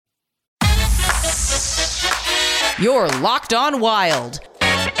You're Locked On Wild.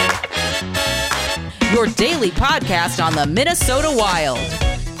 Your daily podcast on the Minnesota Wild.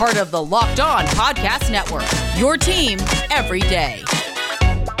 Part of the Locked On Podcast Network. Your team every day.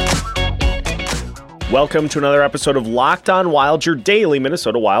 Welcome to another episode of Locked On Wild, your daily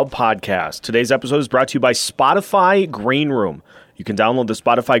Minnesota Wild podcast. Today's episode is brought to you by Spotify Green Room. You can download the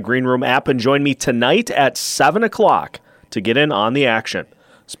Spotify Green Room app and join me tonight at 7 o'clock to get in on the action.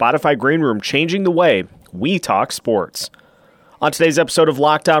 Spotify Green Room, changing the way we talk sports. On today's episode of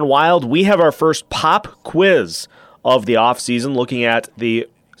Locked On Wild, we have our first pop quiz of the offseason, looking at the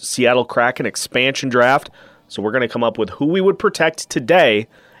Seattle Kraken expansion draft. So we're going to come up with who we would protect today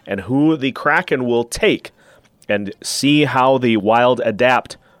and who the Kraken will take, and see how the Wild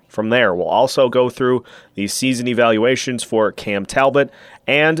adapt from there. We'll also go through the season evaluations for Cam Talbot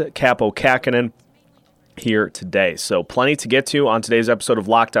and Kaapo Kähkönen here today. So plenty to get to on today's episode of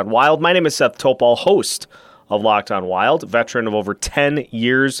Locked On Wild. My name is Seth Topal, host of Locked On Wild, veteran of over 10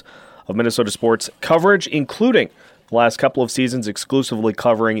 years of Minnesota sports coverage, including the last couple of seasons exclusively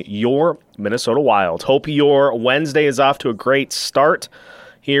covering your Minnesota Wild. Hope your Wednesday is off to a great start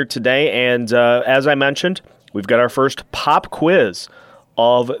here today. And as I mentioned, we've got our first pop quiz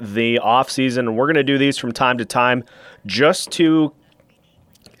of the offseason. And we're going to do these from time to time just to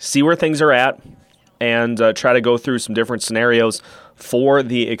see where things are at and try to go through some different scenarios for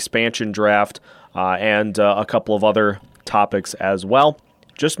the expansion draft and a couple of other topics as well.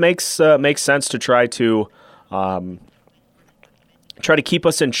 Just makes sense to try to keep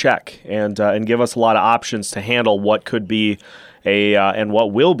us in check and give us a lot of options to handle what could be and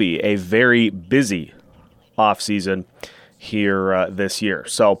what will be a very busy offseason here this year.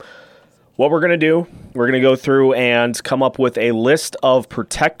 So what we're going to do, we're going to go through and come up with a list of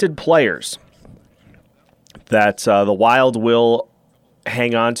protected players that the Wild will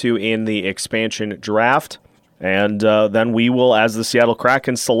hang on to in the expansion draft. And then we will, as the Seattle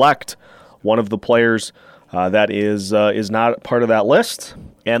Kraken, select one of the players that is not part of that list.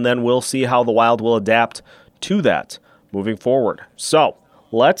 And then we'll see how the Wild will adapt to that moving forward. So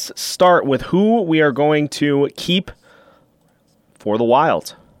let's start with who we are going to keep for the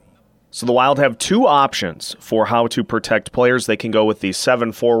Wild. So the Wild have two options for how to protect players. They can go with the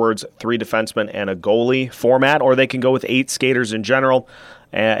 7 forwards, 3 defensemen, and a goalie format, or they can go with 8 skaters in general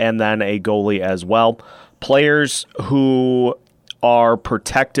and then a goalie as well. Players who are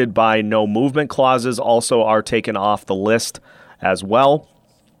protected by no movement clauses also are taken off the list as well.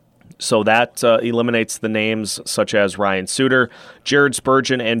 So that eliminates the names such as Ryan Suter, Jared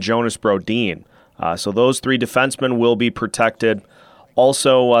Spurgeon, and Jonas Brodin. So those 3 defensemen will be protected.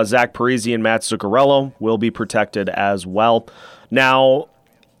 Also, Zach Parise and Matt Zuccarello will be protected as well. Now,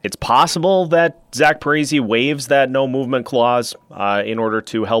 it's possible that Zach Parise waives that no movement clause in order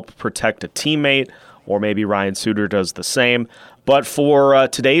to help protect a teammate, or maybe Ryan Suter does the same. But for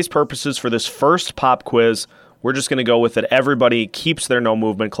today's purposes, for this first pop quiz, we're just going to go with it. Everybody keeps their no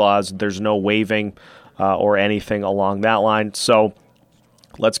movement clause. There's no waiving or anything along that line. So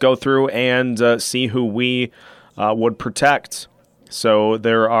let's go through and see who we would protect. So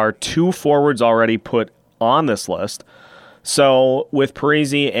there are 2 forwards already put on this list. So with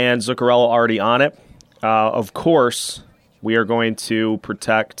Parise and Zuccarello already on it, of course, we are going to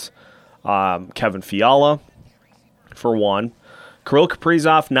protect Kevin Fiala for one. Kirill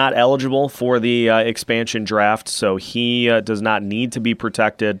Kaprizov not eligible for the expansion draft, so he does not need to be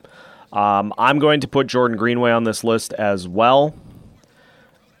protected. I'm going to put Jordan Greenway on this list as well.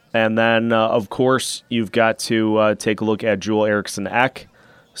 And then, of course, you've got to take a look at Joel Eriksson Ek.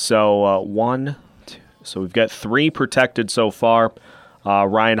 So so we've got 3 protected so far.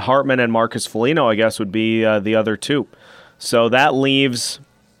 Ryan Hartman and Marcus Foligno, I guess, would be the other 2. So that leaves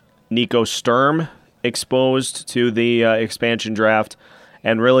Nico Sturm exposed to the expansion draft.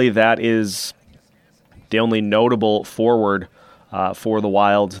 And really, that is the only notable forward for the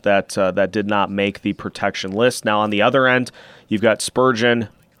Wild that did not make the protection list. Now, on the other end, you've got Spurgeon,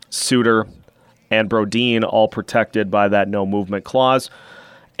 Suter, and Brodin all protected by that no movement clause.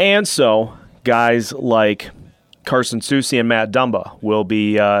 And so guys like Carson Soucy and Matt Dumba will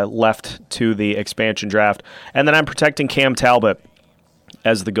be left to the expansion draft. And then I'm protecting Cam Talbot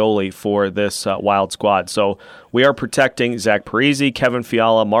as the goalie for this Wild squad. So we are protecting Zach Parise, Kevin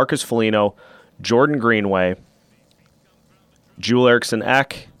Fiala, Marcus Foligno, Jordan Greenway, Joel Eriksson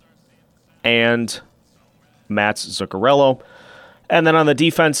Ek, and Mats Zuccarello. And then on the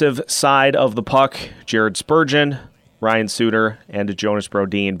defensive side of the puck, Jared Spurgeon, Ryan Suter, and Jonas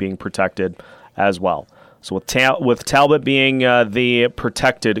Brodin being protected as well. So with Talbot being the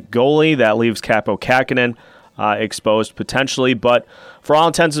protected goalie, that leaves Kaapo Kähkönen exposed potentially. But for all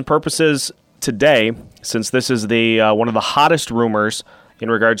intents and purposes, today, since this is the one of the hottest rumors in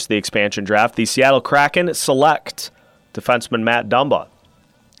regards to the expansion draft, the Seattle Kraken select defenseman Matt Dumba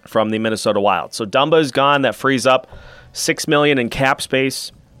from the Minnesota Wild. So Dumba is gone. That frees up $6 million in cap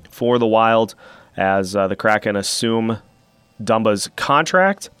space for the Wild as the Kraken assume Dumba's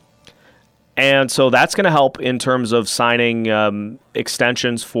contract. And so that's going to help in terms of signing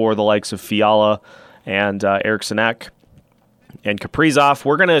extensions for the likes of Fiala and Eriksson Ek and Kaprizov.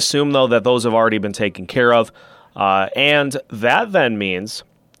 We're going to assume, though, that those have already been taken care of. And that then means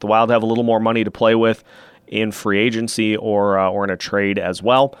the Wild have a little more money to play with in free agency or in a trade as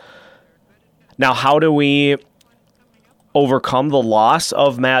well. Now, how do we overcome the loss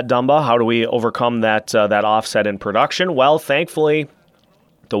of Matt Dumba? How do we overcome that offset in production? Well, thankfully,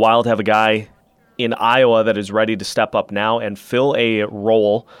 the Wild have a guy in Iowa that is ready to step up now and fill a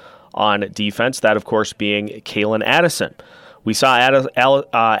role on defense, that, of course, being Calen Addison. We saw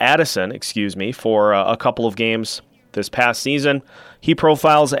Addison, for a couple of games this past season. He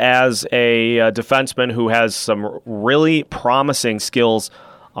profiles as a defenseman who has some really promising skills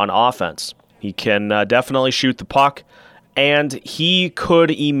on offense. He can definitely shoot the puck, and he could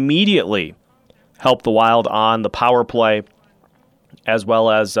immediately help the Wild on the power play as well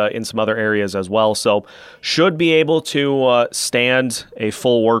as in some other areas as well. So should be able to stand a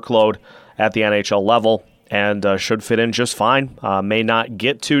full workload at the NHL level and should fit in just fine. May not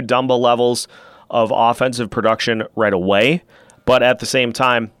get to Dumba levels of offensive production right away, but at the same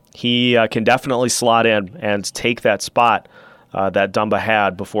time, he can definitely slot in and take that spot that Dumba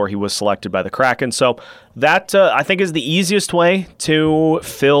had before he was selected by the Kraken. So that, I think, is the easiest way to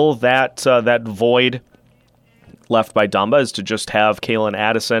fill that void left by Dumba, is to just have Calen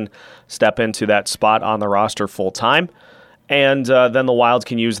Addison step into that spot on the roster full-time. And then the Wild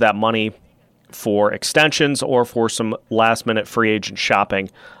can use that money for extensions or for some last-minute free agent shopping,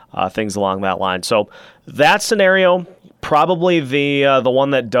 things along that line. So that scenario, probably the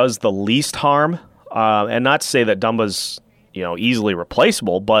one that does the least harm. And not to say that Dumba's easily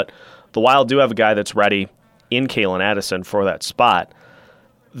replaceable, but the Wild do have a guy that's ready in Calen Addison for that spot.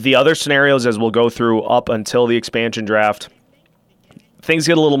 The other scenarios, as we'll go through up until the expansion draft, things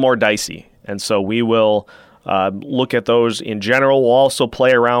get a little more dicey. And so we will look at those in general. We'll also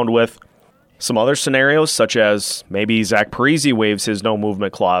play around with some other scenarios, such as maybe Zach Parise waives his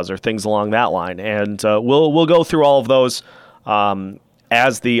no-movement clause or things along that line. And we'll go through all of those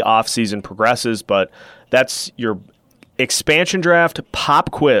as the offseason progresses. But that's your expansion draft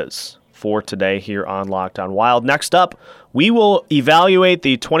pop quiz for today here on Locked On Wild. Next up, we will evaluate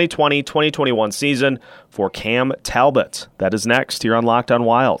the 2020-2021 season for Cam Talbot. That is next here on Locked On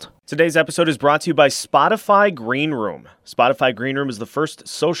Wild. Today's episode is brought to you by Spotify Green Room. Spotify Green Room is the first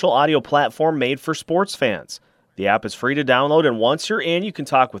social audio platform made for sports fans. The app is free to download, and once you're in, you can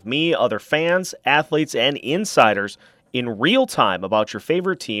talk with me, other fans, athletes, and insiders in real time about your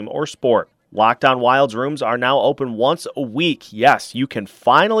favorite team or sport. Locked On Wild's rooms are now open once a week. Yes, you can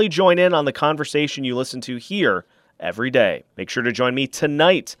finally join in on the conversation you listen to here every day. Make sure to join me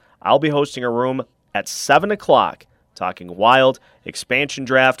tonight. I'll be hosting a room at 7 o'clock, talking Wild, expansion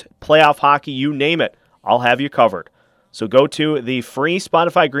draft, playoff hockey, you name it. I'll have you covered. So go to the free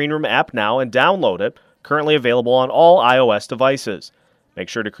Spotify Green Room app now and download it. Currently available on all iOS devices. Make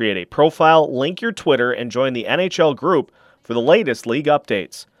sure to create a profile, link your Twitter, and join the NHL group for the latest league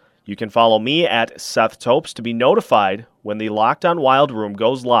updates. You can follow me at Seth Topes to be notified when the Locked On Wild room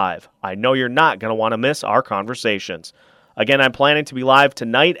goes live. I know you're not going to want to miss our conversations. Again, I'm planning to be live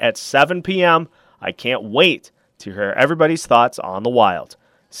tonight at 7 p.m. I can't wait to hear everybody's thoughts on the Wild.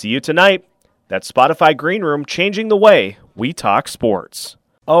 See you tonight. That's Spotify Green Room, changing the way we talk sports.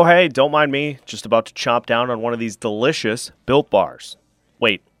 Oh, hey, don't mind me. Just about to chomp down on one of these delicious Built Bars.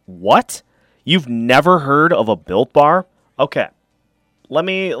 Wait, what? You've never heard of a Built Bar? Okay. Let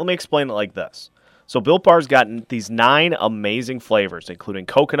me explain it like this. So Built Bar's got these 9 amazing flavors, including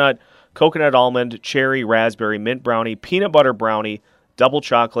coconut, coconut almond, cherry, raspberry, mint brownie, peanut butter brownie, double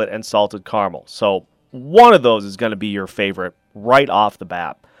chocolate, and salted caramel. So one of those is going to be your favorite right off the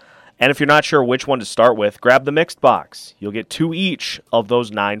bat. And if you're not sure which one to start with, grab the mixed box. You'll get 2 each of those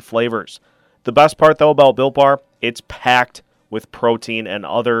 9 flavors. The best part, though, about Built Bar, it's packed with protein and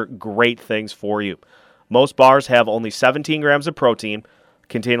other great things for you. Most bars have only 17 grams of protein,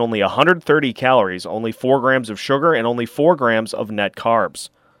 contain only 130 calories, only 4 grams of sugar, and only 4 grams of net carbs.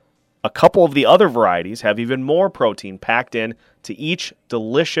 A couple of the other varieties have even more protein packed in to each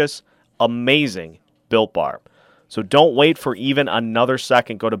delicious, amazing Built Bar. So don't wait for even another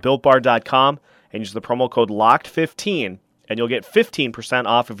second. Go to BuiltBar.com and use the promo code LOCKED15, and you'll get 15%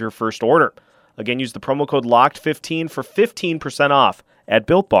 off of your first order. Again, use the promo code LOCKED15 for 15% off at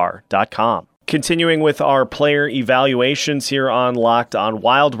BuiltBar.com. Continuing with our player evaluations here on Locked On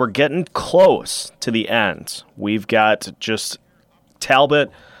Wild, we're getting close to the end. We've got just Talbot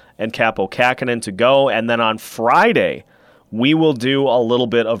and Kaapo Kähkönen to go, and then on Friday, we will do a little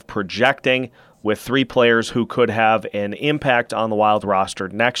bit of projecting with 3 players who could have an impact on the Wild roster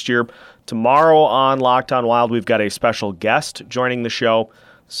next year. Tomorrow on Locked On Wild, we've got a special guest joining the show,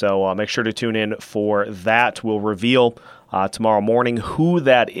 so make sure to tune in for that. We'll reveal tomorrow morning who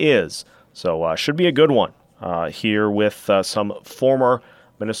that is. So should be a good one here with some former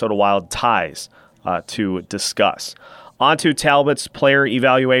Minnesota Wild ties to discuss. On to Talbot's player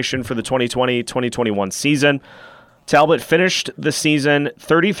evaluation for the 2020-2021 season. Talbot finished the season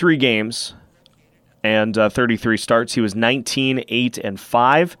 33 games and 33 starts. He was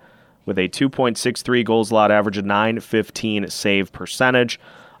 19-8-5 with a 2.63 goals allowed average, a .915 save percentage.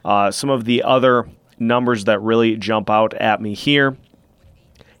 Some of the other numbers that really jump out at me here.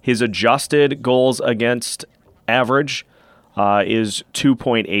 His adjusted goals against average is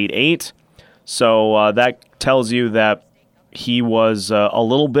 2.88. So that tells you that he was a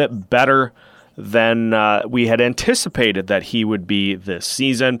little bit better than we had anticipated that he would be this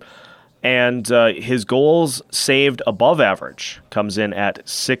season. And his goals saved above average comes in at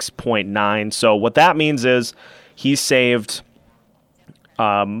 6.9. So what that means is he saved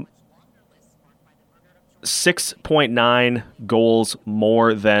 6.9 goals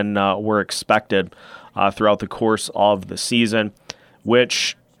more than were expected throughout the course of the season,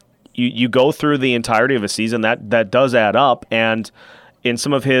 which you go through the entirety of a season, that does add up. And in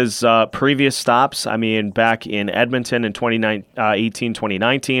some of his previous stops, I mean, back in Edmonton in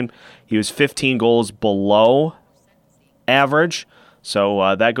 2018-2019, he was 15 goals below average.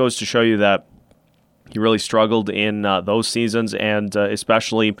 So that goes to show you that he really struggled in those seasons, and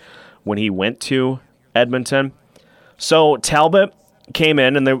especially when he went to Edmonton. So Talbot came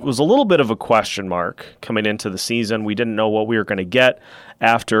in, and there was a little bit of a question mark coming into the season. We didn't know what we were going to get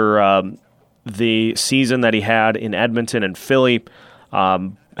after the season that he had in Edmonton and Philly.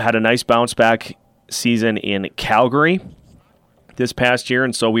 Had a nice bounce back season in Calgary this past year,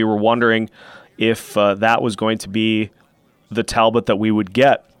 and so we were wondering if that was going to be the Talbot that we would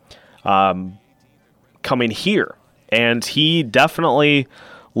get coming here. And he definitely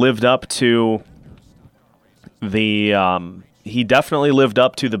lived up to the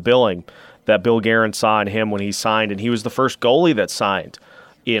billing that Bill Guerin saw in him when he signed, and he was the first goalie that signed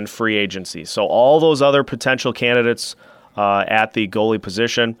in free agency. So all those other potential candidates at the goalie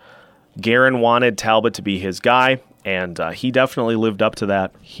position, Guerin wanted Talbot to be his guy, and he definitely lived up to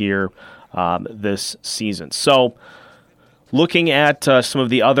that here this season. So looking at some of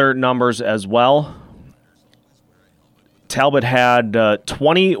the other numbers as well, Talbot had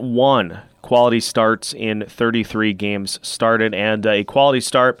 21 quality starts in 33 games started, and a quality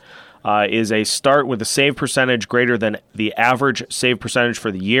start is a start with a save percentage greater than the average save percentage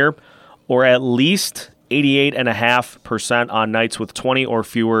for the year, or at least 88.5% on nights with 20 or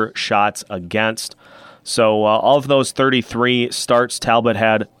fewer shots against. So of those 33 starts, Talbot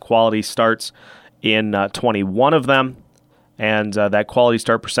had quality starts in 21 of them, and that quality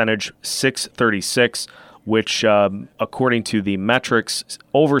start percentage, .636, which, according to the metrics,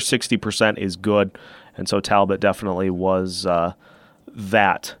 over 60% is good. And so Talbot definitely was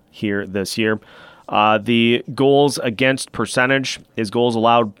that here this year. The goals against percentage is goals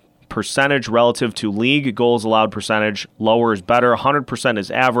allowed percentage relative to league goals allowed percentage. Lower is better. 100% is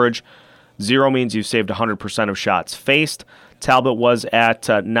average. 0 means you've saved 100% of shots faced. Talbot was at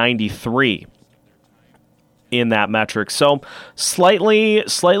 93 in that metric. So slightly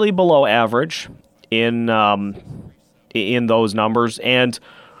below average in those numbers, and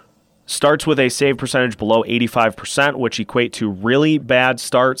starts with a save percentage below 85%, which equate to really bad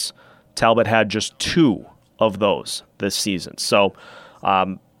starts. Talbot had just 2 of those this season. So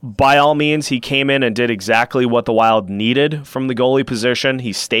by all means, he came in and did exactly what the Wild needed from the goalie position.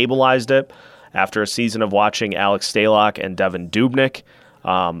 He stabilized it after a season of watching Alex Stalock and Devan Dubnyk,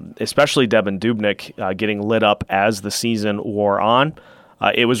 especially Devan Dubnyk getting lit up as the season wore on.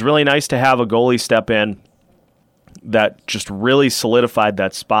 It was really nice to have a goalie step in that just really solidified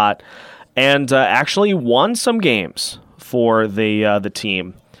that spot and actually won some games for the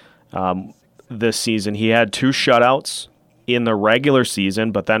team this season. He had 2 shutouts in the regular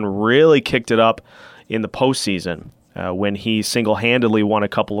season, but then really kicked it up in the postseason when he single-handedly won a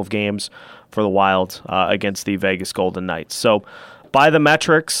couple of games for the Wild against the Vegas Golden Knights. So by the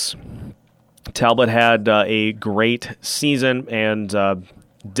metrics, Talbot had a great season and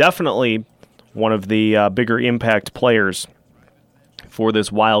definitely one of the bigger impact players for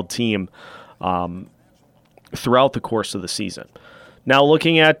this Wild team throughout the course of the season. Now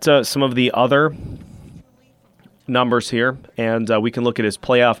looking at some of the other numbers here, and we can look at his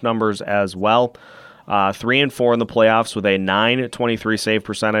playoff numbers as well. 3-4 in the playoffs with a .923 save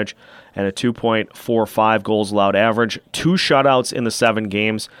percentage and a 2.45 goals allowed average. 2 shutouts in the 7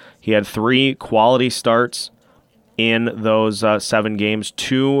 games. He had 3 quality starts in those 7 games.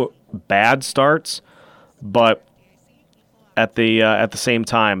 2 bad starts, but at the same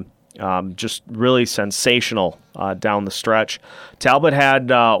time, just really sensational down the stretch. Talbot had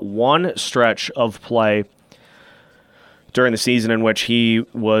one stretch of play during the season in which he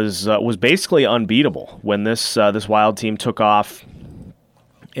was basically unbeatable when this Wild team took off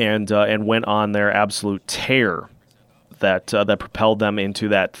and went on their absolute tear that propelled them into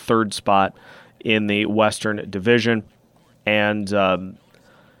that 3rd spot in the Western Division. And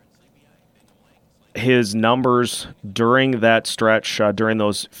his numbers during that stretch, during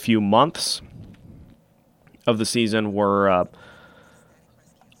those few months of the season, were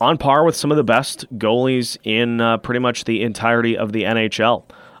on par with some of the best goalies in pretty much the entirety of the NHL.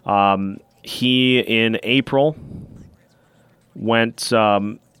 He, in April, went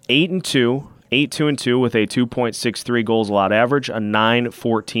 8-2 with a 2.63 goals allowed average, a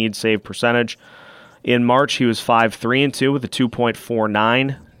 .914 save percentage. In March, he was 5-3-2 with a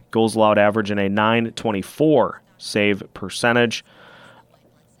 2.49 goals allowed average and a .924 save percentage.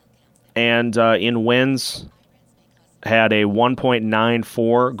 And in wins, had a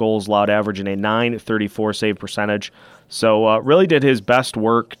 1.94 goals allowed average and a .934 save percentage. So really did his best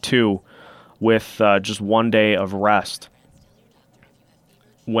work, too, with just 1 day of rest.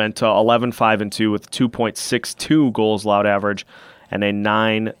 Went 11-5-2 with 2.62 goals allowed average and a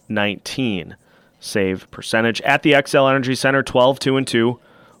 .919 save percentage. At the XL Energy Center, 12-2-2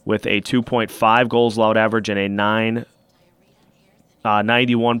 with a 2.5 goals allowed average and a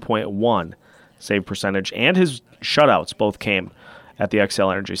 91.1 save percentage. And his shutouts both came at the XL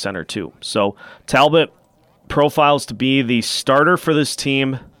Energy Center, too. So Talbot profiles to be the starter for this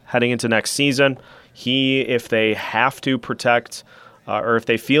team heading into next season. If they have to protect or if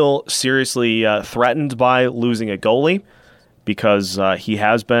they feel seriously threatened by losing a goalie, because he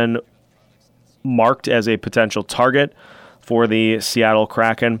has been marked as a potential target for the Seattle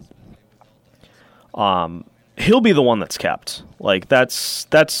Kraken, he'll be the one that's kept. Like,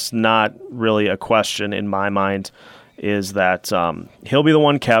 that's not really a question in my mind, is that he'll be the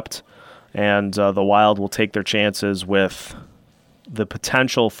one kept, and the Wild will take their chances with the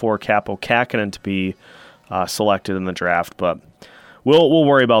potential for Kaapo Kähkönen to be selected in the draft, but we'll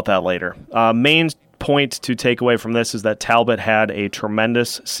worry about that later. Main point to take away from this is that Talbot had a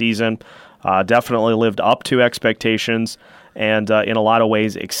tremendous season, definitely lived up to expectations, and in a lot of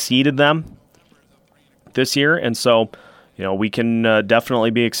ways exceeded them this year. And so, we can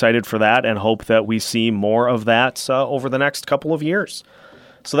definitely be excited for that and hope that we see more of that over the next couple of years.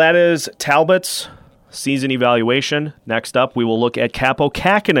 So that is Talbot's season evaluation. Next up, we will look at Kaapo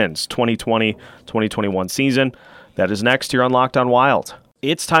Kähkönen's 2020-2021 season. That is next here on Locked On Wild.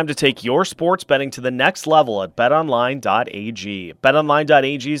 It's time to take your sports betting to the next level at betonline.ag.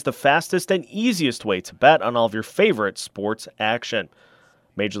 Betonline.ag is the fastest and easiest way to bet on all of your favorite sports action.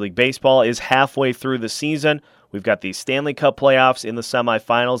 Major League Baseball is halfway through the season. We've got the Stanley Cup playoffs in the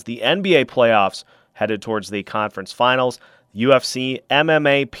semifinals, the NBA playoffs headed towards the conference finals, UFC,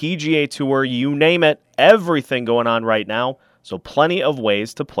 MMA, PGA Tour, you name it, everything going on right now. So plenty of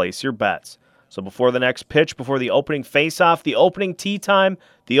ways to place your bets. So before the next pitch, before the opening face-off, the opening tee time,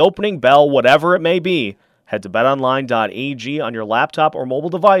 the opening bell, whatever it may be, head to betonline.ag on your laptop or mobile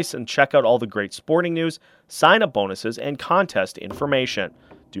device and check out all the great sporting news, sign-up bonuses, and contest information.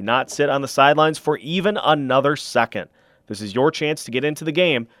 Do not sit on the sidelines for even another second. This is your chance to get into the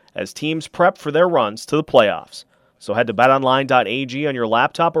game as teams prep for their runs to the playoffs. So head to betonline.ag on your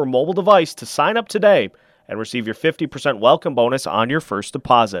laptop or mobile device to sign up today and receive your 50% welcome bonus on your first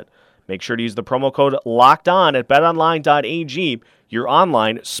deposit. Make sure to use the promo code LOCKEDON at betonline.ag, your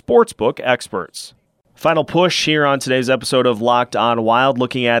online sportsbook experts. Final push here on today's episode of Locked On Wild,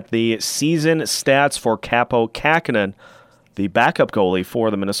 looking at the season stats for Kaapo Kähkönen, the backup goalie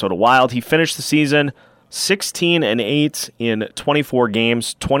for the Minnesota Wild. He finished the season 16-8 in 24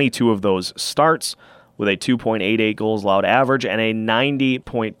 games, 22 of those starts, with a 2.88 goals allowed average and a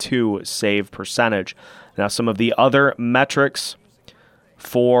 90.2 save percentage. Now, some of the other metrics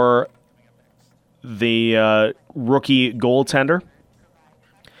for the rookie goaltender: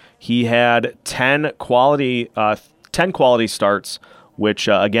 he had 10 quality starts, which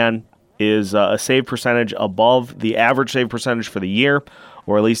again is a save percentage above the average save percentage for the year,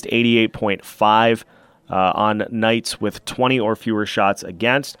 or at least 88.5 on nights with 20 or fewer shots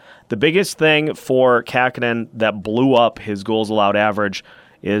against. The biggest thing for Kähkönen that blew up his goals allowed average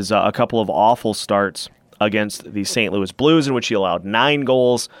is a couple of awful starts against the St. Louis Blues, in which he allowed 9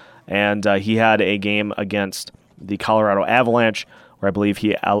 goals, and he had a game against the Colorado Avalanche where I believe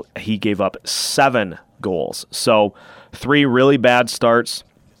he gave up 7 goals. So 3 really bad starts,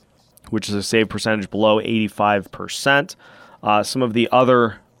 which is a save percentage below 85%. Some of the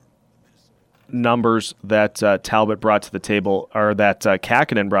other numbers that Talbot brought to the table, or that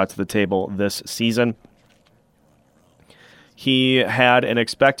Kähkönen brought to the table this season. He had an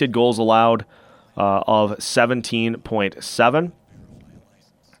expected goals allowed of 17.7,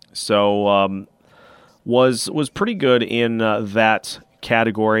 so was pretty good in that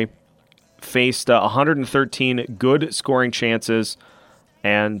category. Faced 113 good scoring chances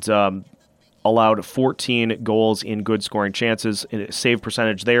and allowed 14 goals in good scoring chances, a save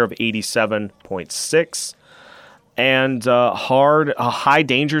percentage there of 87.6. And high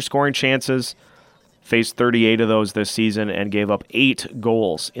danger scoring chances, faced 38 of those this season and gave up 8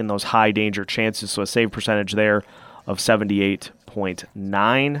 goals in those high danger chances, so a save percentage there of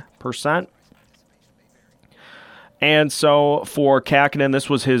 78.9%. And so for Kähkönen, this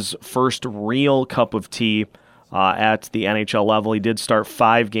was his first real cup of tea at the NHL level. He did start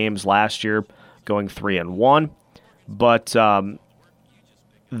 5 games last year, going 3-1. But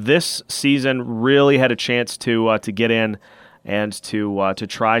this season really had a chance to get in and to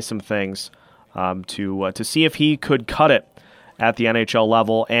try some things, to see if he could cut it at the NHL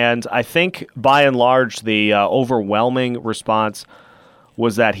level. And I think by and large the overwhelming response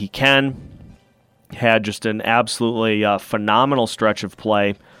was that he can. Had just an absolutely phenomenal stretch of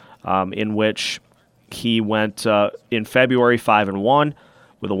play in which he went in February 5-1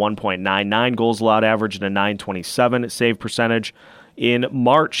 with a 1.99 goals allowed average and a 927 save percentage. In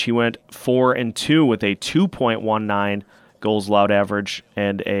March, he went 4-2 with a 2.19 goals allowed average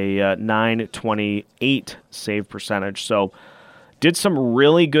and a 928 save percentage. So did some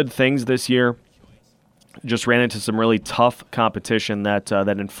really good things this year. Just ran into some really tough competition that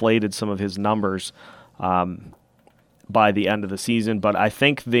inflated some of his numbers by the end of the season. But I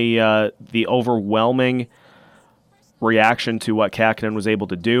think the overwhelming reaction to what Kähkönen was able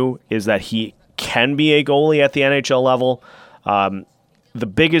to do is that he can be a goalie at the NHL level. The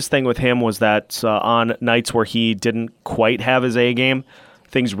biggest thing with him was that on nights where he didn't quite have his A game,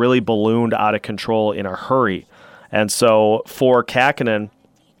 things really ballooned out of control in a hurry. And so for Kähkönen,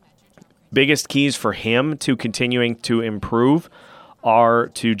 biggest keys for him to continuing to improve are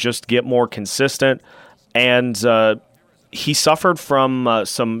to just get more consistent. And he suffered from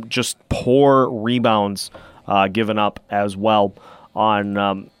some just poor rebounds given up as well on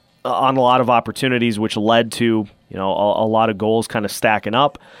a lot of opportunities, which led to a lot of goals kind of stacking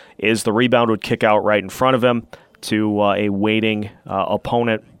up. Is the rebound would kick out right in front of him to a waiting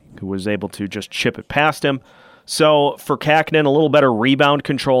opponent who was able to just chip it past him. So for Kähkönen, a little better rebound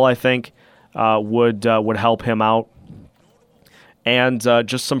control, I think, would help him out, and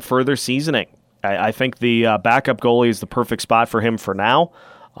just some further seasoning. I think the backup goalie is the perfect spot for him for now.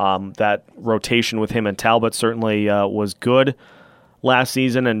 That rotation with him and Talbot certainly was good last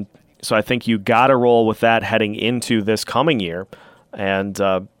season, and so I think you got to roll with that heading into this coming year, and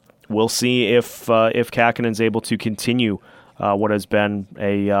we'll see if Kähkönen's able to continue what has been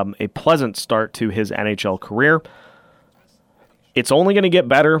a pleasant start to his NHL career. It's only going to get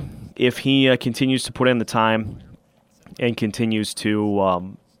better if he continues to put in the time and continues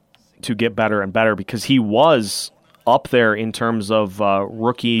to get better and better, because he was up there in terms of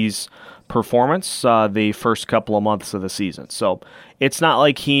rookies' performance the first couple of months of the season. So it's not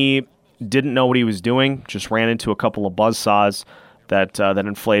like he didn't know what he was doing, just ran into a couple of buzzsaws that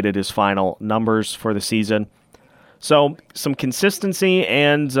inflated his final numbers for the season. So some consistency,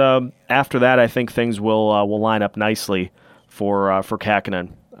 and after that, I think things will line up nicely for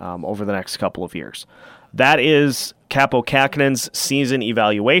Kähkönen over the next couple of years. That is Kaapo Kähkönen's season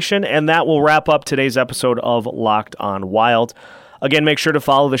evaluation, and that will wrap up today's episode of Locked on Wild. Again, make sure to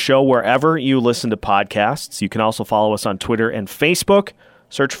follow the show wherever you listen to podcasts. You can also follow us on Twitter and Facebook.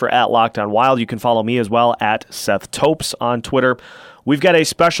 Search for @LockedOnWild. You can follow me as well at Seth Topes on Twitter. We've got a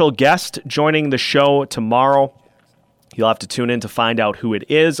special guest joining the show tomorrow. You'll have to tune in to find out who it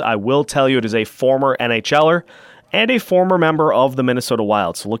is. I will tell you it is a former NHLer and a former member of the Minnesota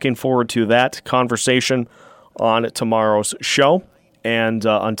Wild. So looking forward to that conversation on tomorrow's show. And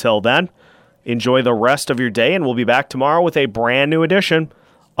until then, enjoy the rest of your day, and we'll be back tomorrow with a brand new edition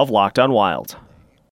of Locked on Wild.